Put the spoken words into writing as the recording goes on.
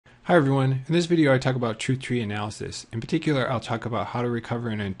Hi everyone, in this video I talk about truth tree analysis. In particular, I'll talk about how to recover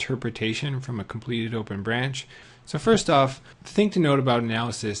an interpretation from a completed open branch. So first off, the thing to note about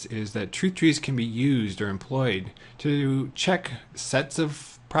analysis is that truth trees can be used or employed to check sets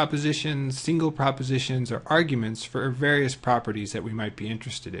of propositions, single propositions, or arguments for various properties that we might be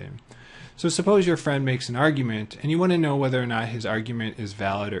interested in. So suppose your friend makes an argument and you want to know whether or not his argument is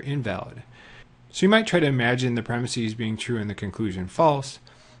valid or invalid. So you might try to imagine the premises being true and the conclusion false.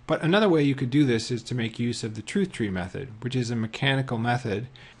 But another way you could do this is to make use of the truth tree method, which is a mechanical method.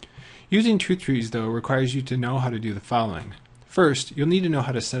 Using truth trees, though, requires you to know how to do the following. First, you'll need to know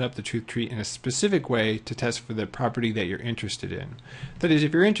how to set up the truth tree in a specific way to test for the property that you're interested in. That is,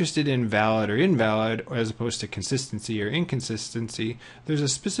 if you're interested in valid or invalid, as opposed to consistency or inconsistency, there's a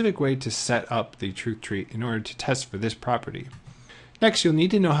specific way to set up the truth tree in order to test for this property. Next, you'll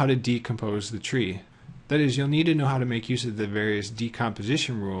need to know how to decompose the tree. That is, you'll need to know how to make use of the various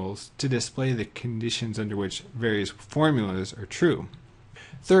decomposition rules to display the conditions under which various formulas are true.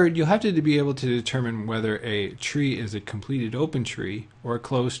 Third, you'll have to be able to determine whether a tree is a completed open tree or a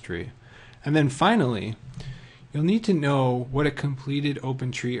closed tree. And then finally, you'll need to know what a completed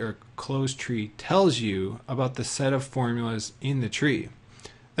open tree or closed tree tells you about the set of formulas in the tree.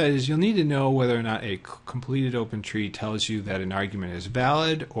 That is, you'll need to know whether or not a completed open tree tells you that an argument is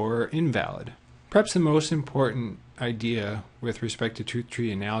valid or invalid. Perhaps the most important idea with respect to truth tree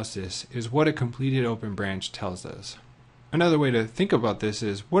analysis is what a completed open branch tells us. Another way to think about this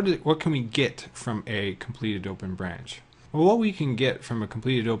is what can we get from a completed open branch? Well, what we can get from a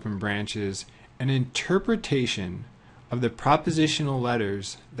completed open branch is an interpretation of the propositional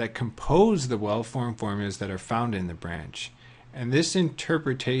letters that compose the well-formed formulas that are found in the branch. And this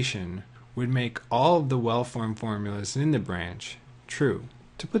interpretation would make all of the well-formed formulas in the branch true.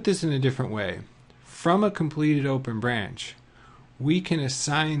 To put this in a different way, from a completed open branch, we can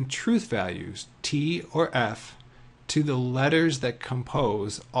assign truth values, T or F, to the letters that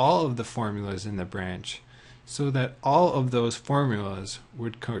compose all of the formulas in the branch so that all of those formulas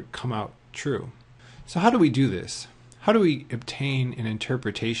would come out true. So how do we do this? How do we obtain an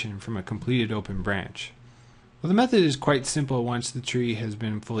interpretation from a completed open branch? Well, the method is quite simple once the tree has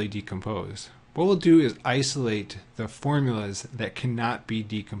been fully decomposed. What we'll do is isolate the formulas that cannot be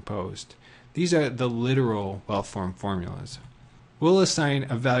decomposed. These are the literal well-formed formulas. We'll assign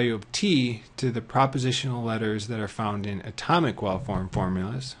a value of T to the propositional letters that are found in atomic well-formed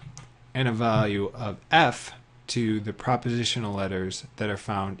formulas, and a value of F to the propositional letters that are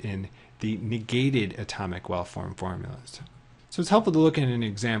found in the negated atomic well-formed formulas. So it's helpful to look at an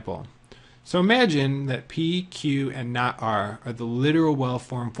example. So imagine that P, Q, and not R are the literal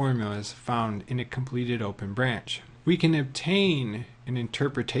well-formed formulas found in a completed open branch. We can obtain an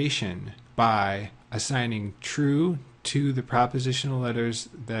interpretation by assigning true to the propositional letters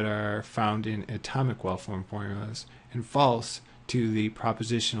that are found in atomic well-formed formulas and false to the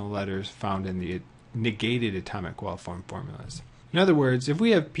propositional letters found in the negated atomic well-formed formulas. In other words, if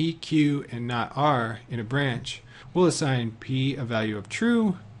we have P, Q, and not R in a branch, we'll assign P a value of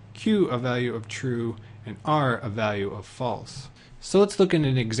true, Q a value of true, and R a value of false. So let's look at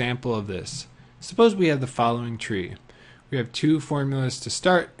an example of this. Suppose we have the following tree. We have two formulas to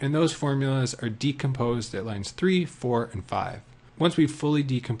start, and those formulas are decomposed at lines 3, 4, and 5. Once we fully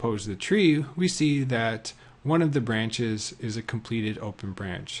decompose the tree, we see that one of the branches is a completed open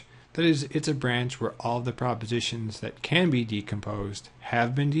branch. That is, it's a branch where all the propositions that can be decomposed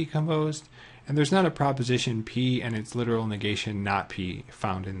have been decomposed, and there's not a proposition P and its literal negation not P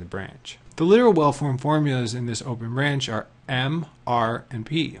found in the branch. The literal well-formed formulas in this open branch are M, R, and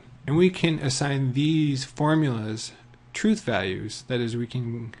P. And we can assign these formulas truth values, that is, we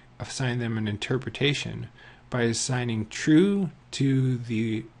can assign them an interpretation by assigning true to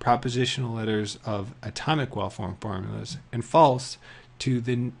the propositional letters of atomic well-formed formulas and false to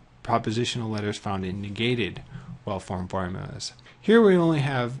the propositional letters found in negated well-formed formulas. Here we only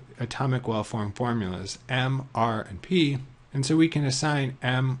have atomic well-formed formulas M, R, and P, and so we can assign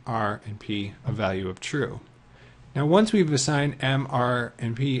M, R, and P a value of true. Now once we've assigned M, R,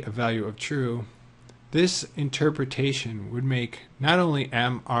 and P a value of true, this interpretation would make not only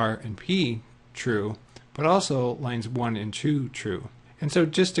M, R, and P true, but also lines 1 and 2 true. And so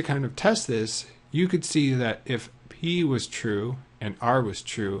just to kind of test this, you could see that if P was true and R was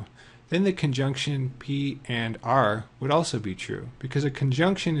true, then the conjunction P and R would also be true, because a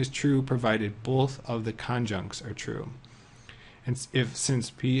conjunction is true provided both of the conjuncts are true. And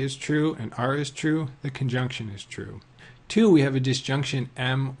since P is true and R is true, the conjunction is true. 2, we have a disjunction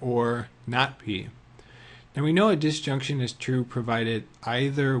M or not P. Now we know a disjunction is true provided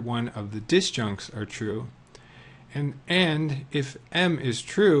either one of the disjuncts are true, And if M is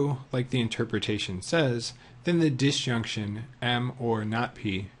true, like the interpretation says, then the disjunction M or not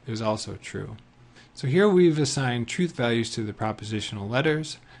P is also true. So here we've assigned truth values to the propositional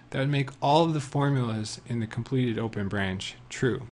letters that would make all of the formulas in the completed open branch true.